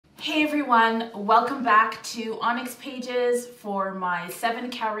Hey everyone, welcome back to ONYX Pages for my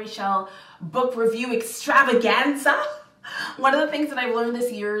 7-calorie shell book review extravaganza. One of the things that I've learned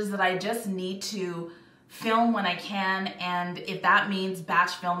this year is that I just need to film when I can, and if that means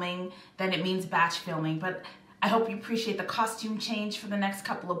batch filming, then it means batch filming. But I hope you appreciate the costume change for the next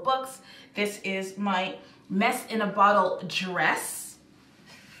couple of books. This is my mess in a bottle dress.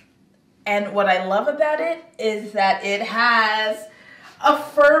 And what I love about it is that it has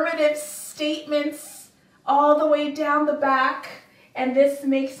affirmative statements all the way down the back, and this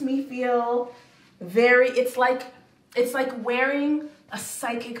makes me feel very, it's like wearing a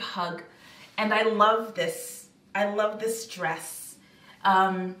psychic hug, and I love this. I love this dress.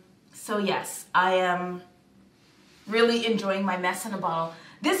 So yes, I am really enjoying my mess in a bottle.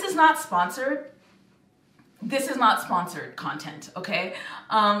 This is not sponsored. This is not sponsored content, okay?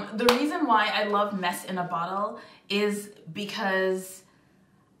 The reason why I love mess in a bottle is because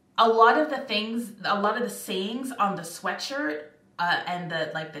a lot of the sayings on the sweatshirt and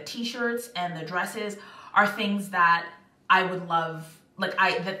the t-shirts and the dresses are things that I would love,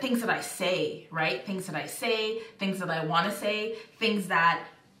 the things that I say, right? Things that I say, things that I want to say, things that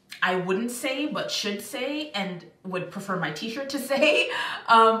I wouldn't say but should say and would prefer my t-shirt to say.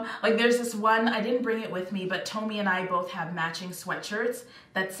 Like there's this one, I didn't bring it with me, but Tommy and I both have matching sweatshirts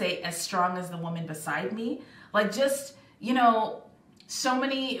that say "as strong as the woman beside me." Like just, you know, so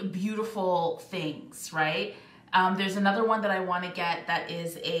many beautiful things, right? There's another one that I want to get that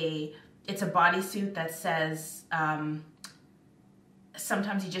is it's a bodysuit that says,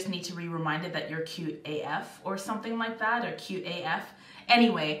 sometimes you just need to be reminded that you're cute AF or something like that, or cute AF.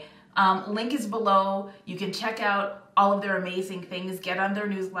 Anyway, link is below. You can check out all of their amazing things. Get on their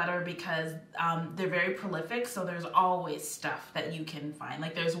newsletter because they're very prolific. So there's always stuff that you can find.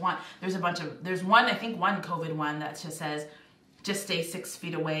 Like there's one, I think one COVID one that just says, just stay 6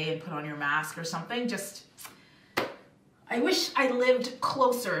 feet away and put on your mask or something. Just, I wish I lived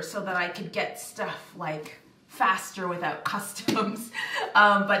closer so that I could get stuff like faster without customs.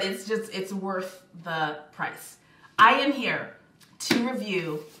 But it's worth the price. I am here to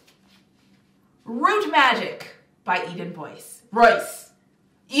review Root Magic by Eden Royce.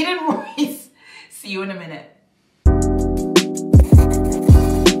 Eden Royce. See you in a minute.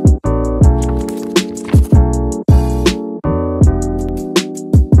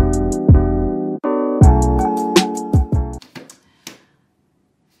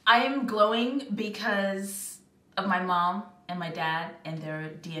 I am glowing because of my mom and my dad and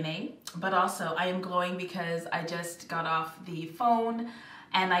their DNA, but also I am glowing because I just got off the phone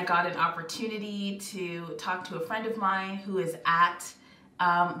and I got an opportunity to talk to a friend of mine who is at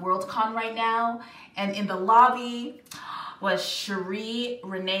Worldcon right now, and in the lobby was Cherie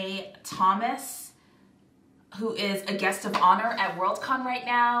Renee Thomas, who is a guest of honor at Worldcon right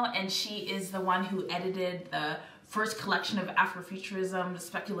now, and she is the one who edited the first collection of Afrofuturism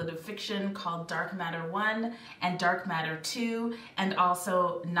speculative fiction called Dark Matter 1 and Dark Matter 2, and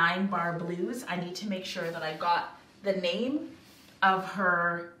also 9 Bar Blues. I need to make sure that I got the name of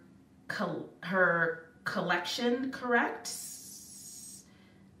her collection correct.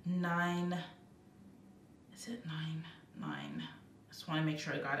 9, is it 9? 9. Just want to make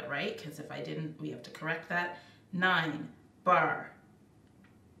sure I got it right, because if I didn't, we have to correct that. 9 Bar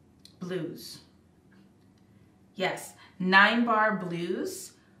Blues. Yes, 9 Bar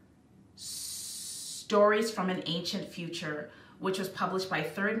Blues, Stories from an Ancient Future, which was published by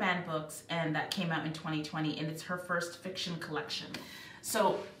Third Man Books, and that came out in 2020, and it's her first fiction collection.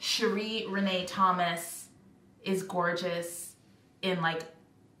 So Cherie Renee Thomas is gorgeous in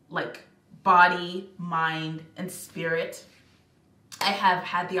like body, mind, and spirit. I have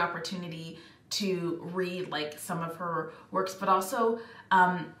had the opportunity to read like some of her works, but also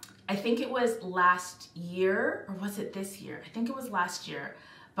I think it was last year, or was it this year? I think it was last year,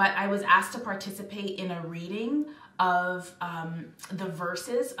 but I was asked to participate in a reading of the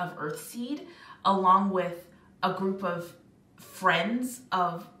verses of Earthseed, along with a group of friends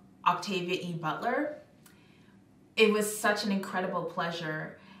of Octavia E. Butler. It was such an incredible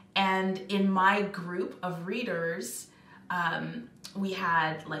pleasure. And in my group of readers, we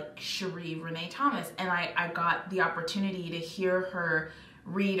had like Cherie Renee Thomas, and I got the opportunity to hear her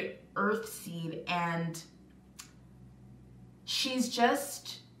read Earthseed, and she's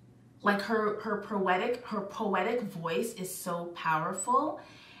just like her poetic voice is so powerful.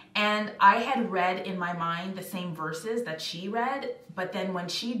 And I had read in my mind the same verses that she read, but then when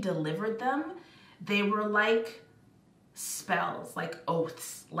she delivered them, they were like spells, like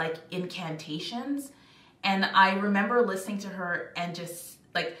oaths, like incantations. And I remember listening to her and just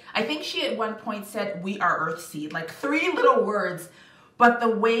like, I think she at one point said, "We are Earthseed," like 3 little words, but the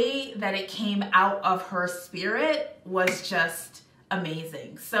way that it came out of her spirit was just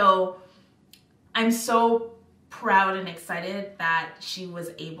amazing. So I'm so proud and excited that she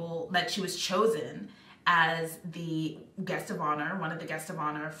was chosen as the guest of honor, one of the guests of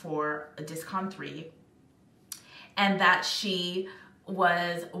honor for DISCON 3, and that she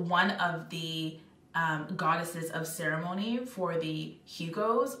was one of the goddesses of ceremony for the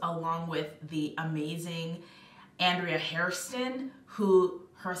Hugos, along with the amazing Andrea Hairston, who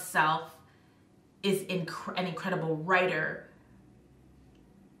herself is an incredible writer,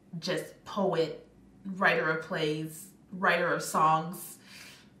 just poet, writer of plays, writer of songs,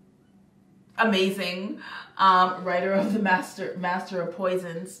 amazing, writer of the Master of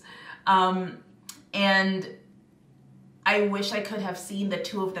Poisons. And I wish I could have seen the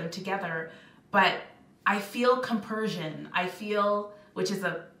two of them together, but I feel compersion. I feel, which is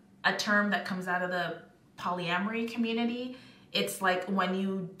a term that comes out of the polyamory community. It's like when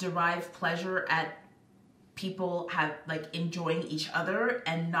you derive pleasure at people enjoying each other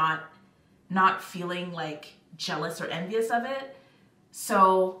and not feeling like jealous or envious of it.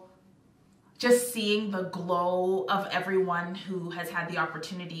 So just seeing the glow of everyone who has had the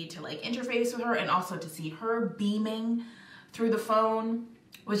opportunity to interface with her, and also to see her beaming through the phone,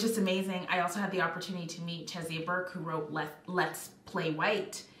 was just amazing. I also had the opportunity to meet Kezia Burke, who wrote Let's Play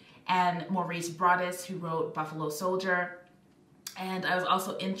White, and Maurice Broaddus, who wrote Buffalo Soldier. And I was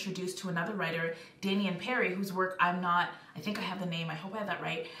also introduced to another writer, Danian Perry, whose work I think I have the name, I hope I have that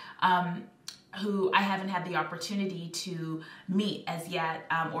right, who I haven't had the opportunity to meet as yet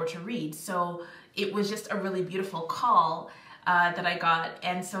or to read. So it was just a really beautiful call that I got.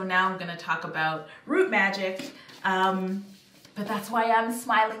 And so now I'm going to talk about Root Magic. But that's why I'm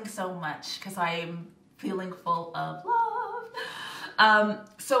smiling so much, because I'm feeling full of love.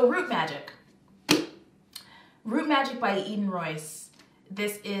 So Root Magic. Root Magic by Eden Royce.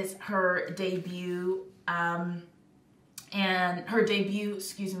 This is her debut, and her debut,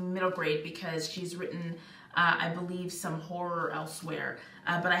 middle grade, because she's written, I believe, some horror elsewhere,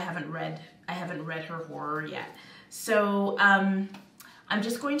 but I haven't read her horror yet. So I'm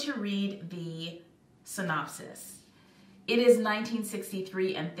just going to read the synopsis. It is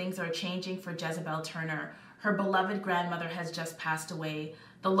 1963 and things are changing for Jezebel Turner. Her beloved grandmother has just passed away.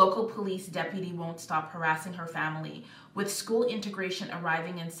 The local police deputy won't stop harassing her family. With school integration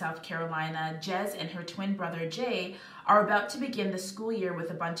arriving in South Carolina, Jez and her twin brother Jay are about to begin the school year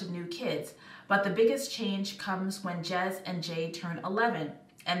with a bunch of new kids. But the biggest change comes when Jez and Jay turn 11,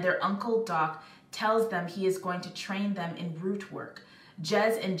 and their uncle Doc tells them he is going to train them in root work.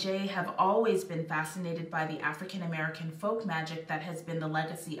 Jez and Jay have always been fascinated by the African-American folk magic that has been the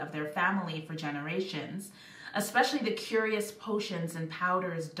legacy of their family for generations, especially the curious potions and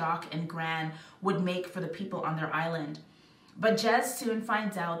powders Doc and Gran would make for the people on their island. But Jez soon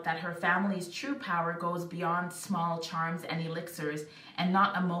finds out that her family's true power goes beyond small charms and elixirs, and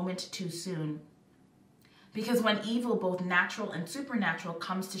not a moment too soon. Because when evil, both natural and supernatural,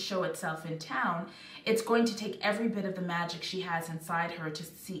 comes to show itself in town, it's going to take every bit of the magic she has inside her to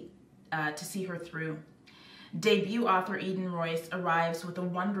see her through. Debut author Eden Royce arrives with a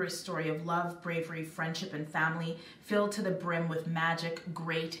wondrous story of love, bravery, friendship, and family, filled to the brim with magic,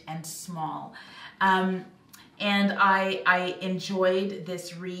 great and small. And I enjoyed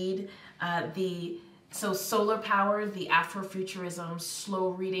this read. So SOULar Powered, the Afrofuturism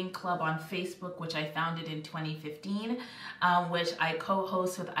Slow-Reading Club on Facebook, which I founded in 2015, which I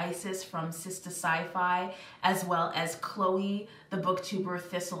co-host with Isis from Sister Sci-Fi, as well as Chloe, the booktuber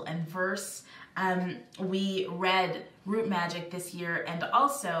Thistle and Verse. We read Root Magic this year, and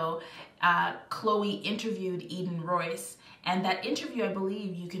also Chloe interviewed Eden Royce, and that interview I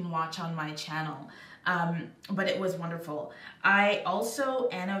believe you can watch on my channel. But it was wonderful. I also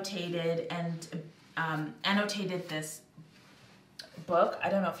annotated this book. I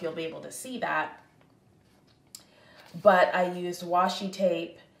don't know if you'll be able to see that, but I used washi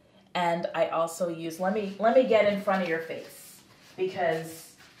tape, and I also used, let me get in front of your face,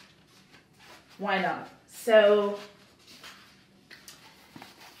 because why not? So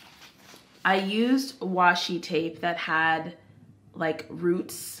I used washi tape that had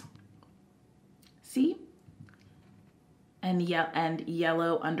roots, see? And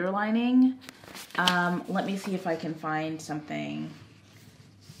yellow underlining. Let me see if I can find something.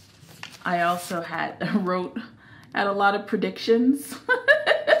 I also had a lot of predictions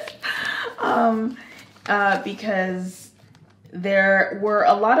because there were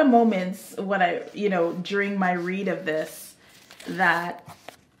a lot of moments when during my read of this that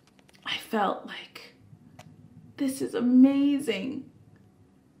I felt like this is amazing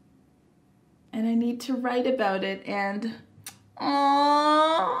and I need to write about it, and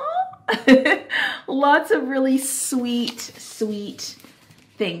Aww. Lots of really sweet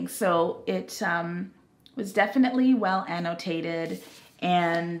things. So it was definitely well annotated,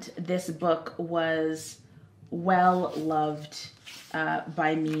 and this book was well loved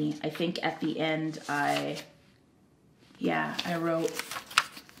by me. I think at the end I wrote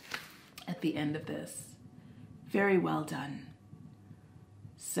at the end of this, very well done.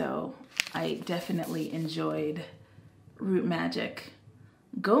 So I definitely enjoyed Root Magic.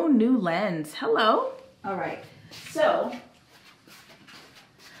 Go New Lens. Hello. All right. So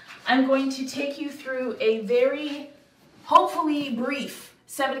I'm going to take you through a very, hopefully brief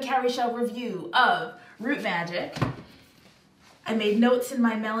 7 calorie shell review of Root Magic. I made notes in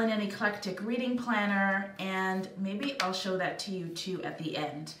my Melanin Eclectic reading planner, and maybe I'll show that to you too at the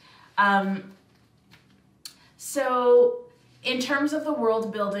end. So in terms of the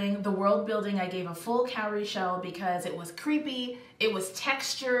world building I gave a full calorie shell because it was creepy, it was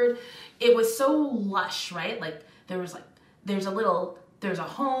textured, it was so lush, right? Like there's a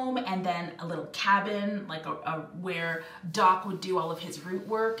home and then a little cabin, like where Doc would do all of his root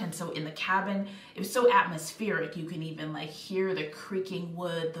work. And so in the cabin, it was so atmospheric. You can even like hear the creaking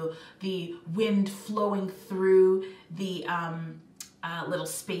wood, the wind flowing through the little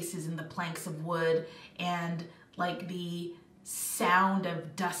spaces in the planks of wood, and like the sound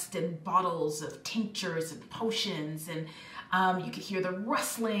of dust and bottles of tinctures and potions, and you could hear the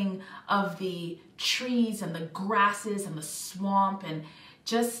rustling of the trees and the grasses and the swamp, and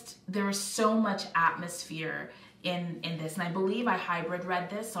just there was so much atmosphere in this. And I believe I hybrid read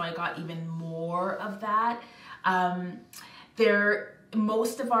this, so I got even more of that.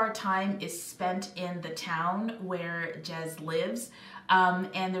 Most of our time is spent in the town where Jez lives,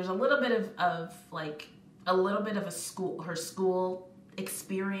 and there's a little bit of her school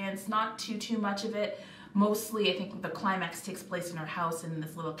experience, not too much of it. Mostly, I think the climax takes place in her house in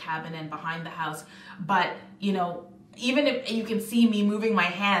this little cabin and behind the house. But, you know, even if you can see me moving my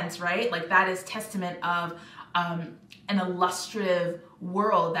hands, right? Like that is testament of an illustrative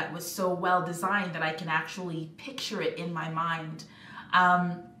world that was so well designed that I can actually picture it in my mind.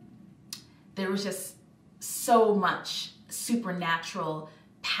 There was just so much supernatural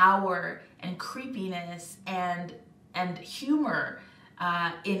power and creepiness and humor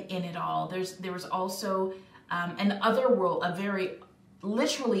in it all. There was also an otherworld, a very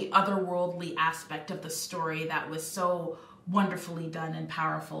literally otherworldly aspect of the story that was so wonderfully done and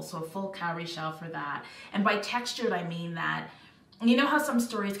powerful. So a full calorie shell for that. And by textured, I mean that, you know how some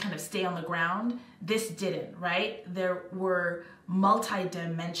stories kind of stay on the ground? This didn't, right? There were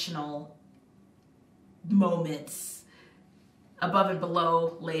multi-dimensional moments, above and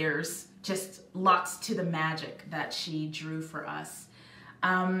below layers, just lots to the magic that she drew for us.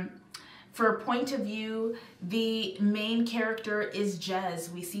 For a point of view, the main character is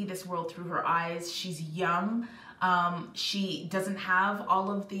Jez. We see this world through her eyes. She's young. She doesn't have all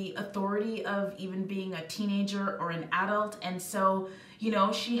of the authority of even being a teenager or an adult. And so, you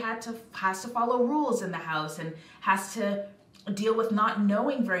know, she has to follow rules in the house and has to deal with not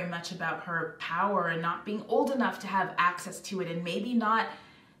knowing very much about her power and not being old enough to have access to it, and maybe not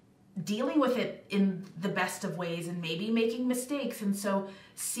dealing with it in the best of ways, and maybe making mistakes. And so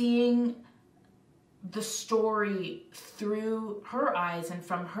seeing the story through her eyes and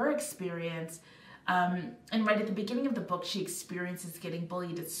from her experience, and right at the beginning of the book, she experiences getting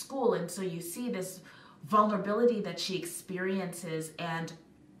bullied at school. And so you see this vulnerability that she experiences and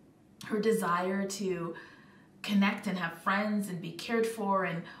her desire to connect and have friends and be cared for,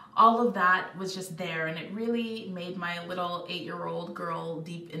 and all of that was just there. And it really made my little 8-year-old girl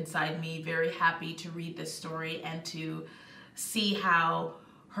deep inside me very happy to read this story and to see how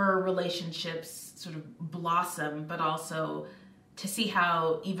her relationships sort of blossom, but also to see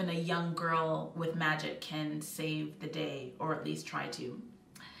how even a young girl with magic can save the day, or at least try to.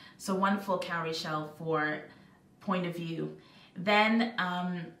 So one full calorie shell for point of view. Then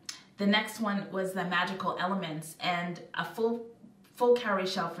the next one was the magical elements, and a full calorie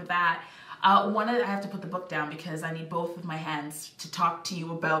shell for that. I have to put the book down because I need both of my hands to talk to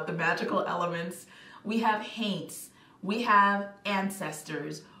you about the magical elements. We have haints, we have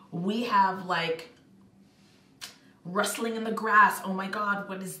ancestors, we have like rustling in the grass. Oh my God,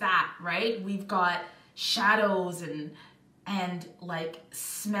 what is that, right? We've got shadows and like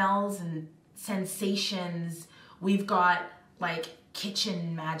smells and sensations. We've got like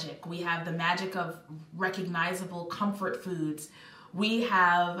kitchen magic. We have the magic of recognizable comfort foods. We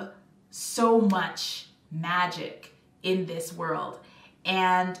have so much magic in this world.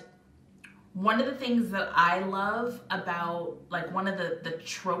 And one of the things that I love about, like one of the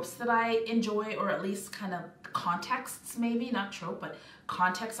tropes that I enjoy, or at least kind of contexts, maybe not trope, but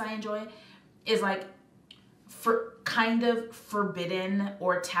context I enjoy, is like for kind of forbidden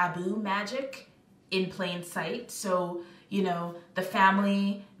or taboo magic in plain sight. So, you know, the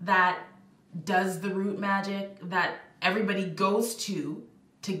family that does the root magic that everybody goes to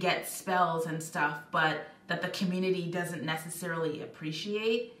get spells and stuff, but that the community doesn't necessarily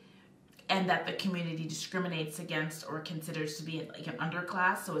appreciate, and that the community discriminates against or considers to be like an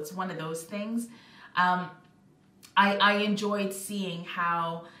underclass. So it's one of those things. I enjoyed seeing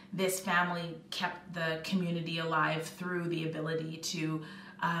how this family kept the community alive through the ability to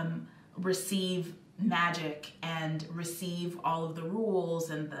receive magic and receive all of the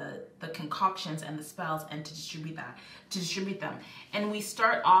rules and the concoctions and the spells, and to distribute them. And we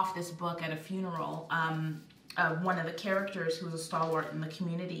start off this book at a funeral of one of the characters who was a stalwart in the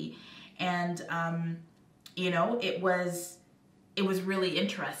community. And, you know, it was really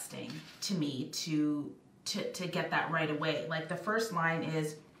interesting to me to get that right away. Like the first line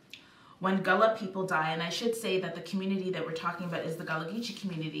is, when Gullah people die, and I should say that the community that we're talking about is the Gullah Geechee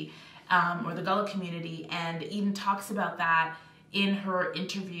community, or the Gullah community, and Eden talks about that in her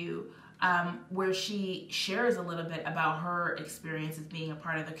interview, where she shares a little bit about her experience as being a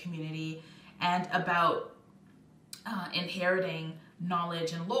part of the community, and about inheriting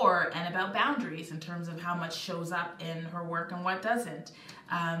knowledge and lore, and about boundaries in terms of how much shows up in her work and what doesn't.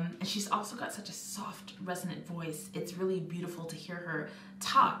 And she's also got such a soft, resonant voice. It's really beautiful to hear her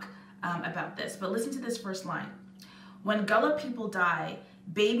talk about this. But listen to this first line. When Gullah people die,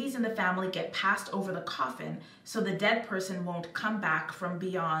 babies in the family get passed over the coffin so the dead person won't come back from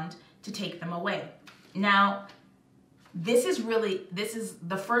beyond to take them away. Now, this is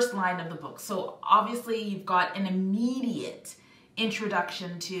the first line of the book. So obviously you've got an immediate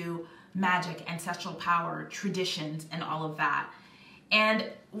introduction to magic, ancestral power, traditions, and all of that. And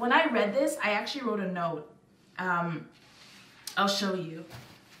when I read this, I actually wrote a note. I'll show you.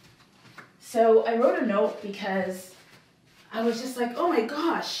 So I wrote a note because I was just like, oh my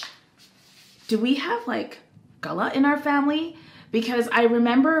gosh, do we have like Gullah in our family? Because I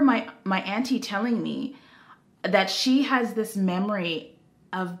remember my auntie telling me that she has this memory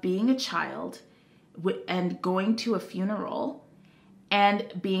of being a child and going to a funeral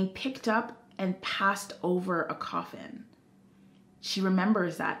and being picked up and passed over a coffin. She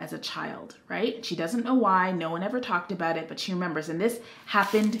remembers that as a child, right? She doesn't know why, no one ever talked about it, but she remembers. And this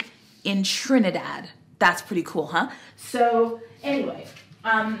happened in Trinidad. That's pretty cool, huh? So anyway,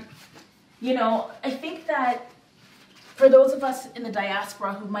 you know, I think that for those of us in the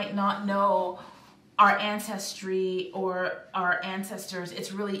diaspora who might not know our ancestry or our ancestors,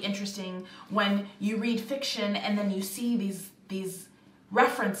 it's really interesting when you read fiction and then you see these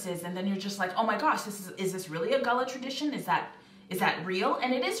references, and then you're just like, oh my gosh, is this really a Gullah tradition? Is that real?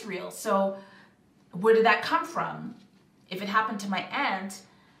 And it is real. So where did that come from? If it happened to my aunt,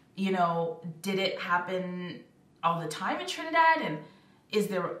 you know, did it happen all the time in Trinidad? And is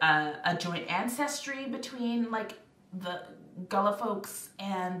there a joint ancestry between like the Gullah folks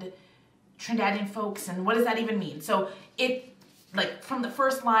and Trinidadian folks? And what does that even mean? So it, like from the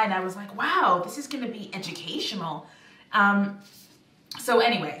first line, I was like, wow, this is going to be educational. So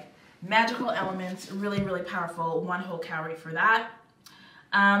anyway, magical elements, really, really powerful. One whole calorie for that.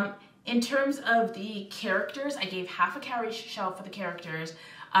 In terms of the characters, I gave half a calorie shell for the characters.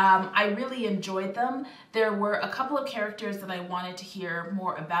 I really enjoyed them. There were a couple of characters that I wanted to hear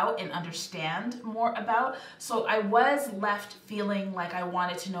more about and understand more about. So I was left feeling like I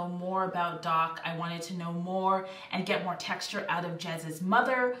wanted to know more about Doc. I wanted to know more and get more texture out of Jez's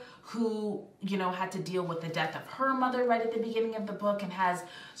mother, who, you know, had to deal with the death of her mother right at the beginning of the book and has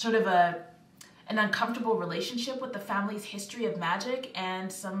sort of an uncomfortable relationship with the family's history of magic and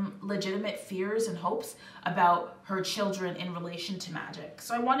some legitimate fears and hopes about her children in relation to magic.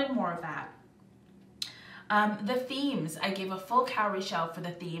 So I wanted more of that. The themes, I gave a full calorie shell for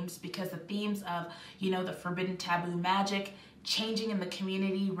the themes because the themes of, you know, the forbidden taboo magic, changing in the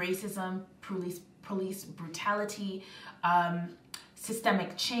community, racism, police brutality,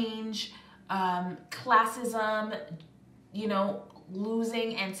 systemic change, classism, you know,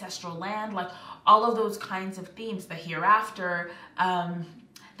 losing ancestral land, like all of those kinds of themes, the hereafter,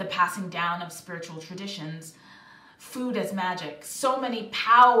 the passing down of spiritual traditions, food as magic, so many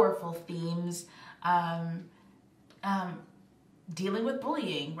powerful themes, dealing with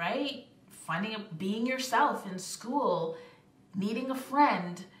bullying, right? Being yourself in school, needing a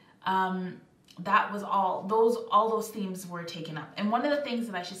friend, that was all those themes were taken up. And one of the things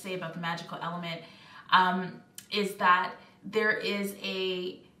that I should say about the magical element is that there is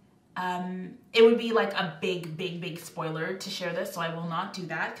it would be like a big spoiler to share this, so I will not do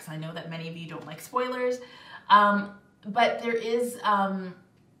that because I know that many of you don't like spoilers. But there is a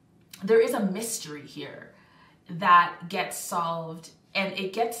mystery here that gets solved, and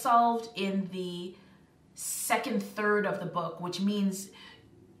it gets solved in the second third of the book, which means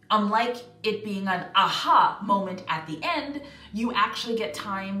unlike it being an aha moment at the end, you actually get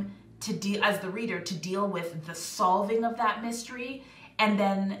time to deal, as the reader, to deal with the solving of that mystery and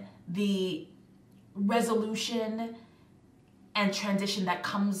then the resolution and transition that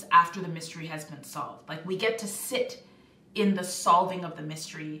comes after the mystery has been solved. Like, we get to sit in the solving of the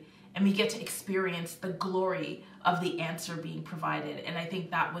mystery and we get to experience the glory of the answer being provided. And I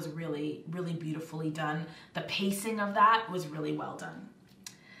think that was really, really beautifully done. The pacing of that was really well done.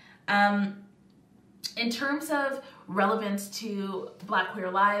 In terms of relevance to Black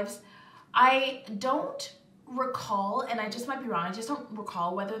queer lives, I don't recall, and I just might be wrong, I just don't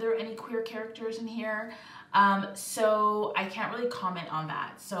recall whether there are any queer characters in here. So I can't really comment on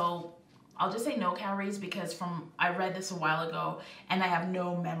that. So I'll just say no calories, because I read this a while ago and I have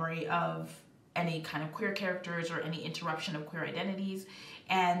no memory of any kind of queer characters or any interruption of queer identities.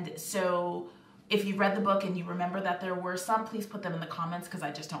 And so if you read the book and you remember that there were some, please put them in the comments, because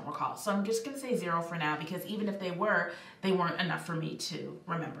I just don't recall. So I'm just gonna say 0 for now, because even if they weren't enough for me to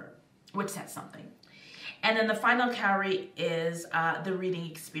remember, which says something. And then the final calorie is the reading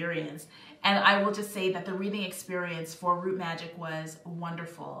experience. And I will just say that the reading experience for Root Magic was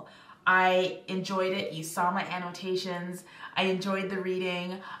wonderful. I enjoyed it. You saw my annotations. I enjoyed the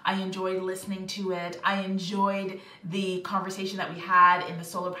reading. I enjoyed listening to it. I enjoyed the conversation that we had in the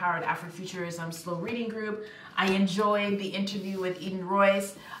SOULar Powered Afrofuturism Slow-Reading group. I enjoyed the interview with Eden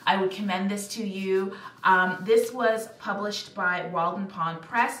Royce. I would commend this to you. This was published by Walden Pond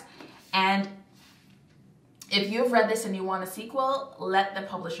Press. And if you've read this and you want a sequel, let the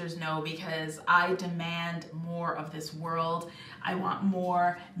publishers know, because I demand more of this world. I want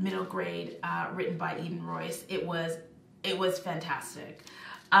more middle grade written by Eden Royce. It was fantastic.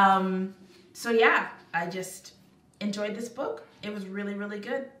 So yeah, I just enjoyed this book. It was really, really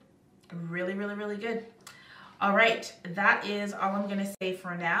good. Really, really, really good. All right, that is all I'm gonna say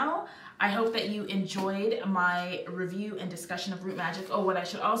for now. I hope that you enjoyed my review and discussion of Root Magic. Oh, what I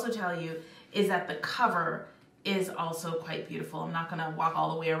should also tell you is that the cover is also quite beautiful. I'm not gonna walk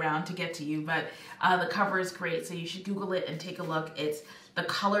all the way around to get to you, but the cover is great, so you should Google it and take a look. The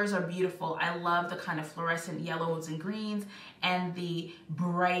colors are beautiful. I love the kind of fluorescent yellows and greens and the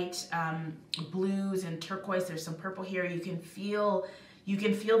bright blues and turquoise. There's some purple here. You can feel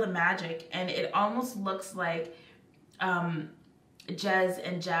the magic, and it almost looks like Jez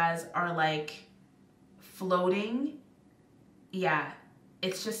and Jazz are like floating. Yeah,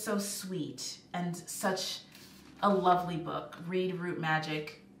 it's just so sweet and such a lovely book. Read Root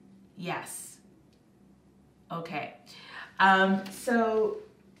Magic. Yes. Okay. So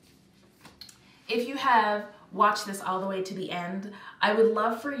if you have watched this all the way to the end, I would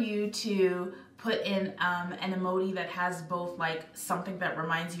love for you to put in an emoji that has both like something that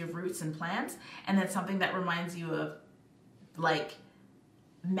reminds you of roots and plants, and then something that reminds you of like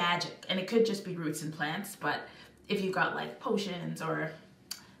magic. And it could just be roots and plants, but if you've got like potions or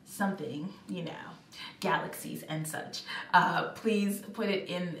something, you know, galaxies and such, please put it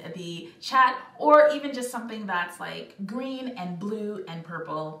in the chat, or even just something that's like green and blue and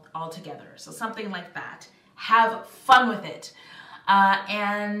purple all together. So something like that. Have fun with it.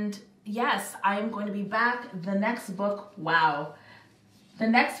 And yes, I am going to be back. The next book, wow. The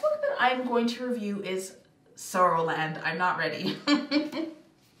next book that I'm going to review is Sorrowland. I'm not ready.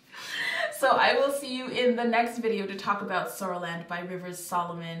 So I will see you in the next video to talk about Sorrowland by Rivers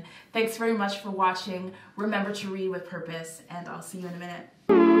Solomon. Thanks very much for watching. Remember to read with purpose, and I'll see you in a minute.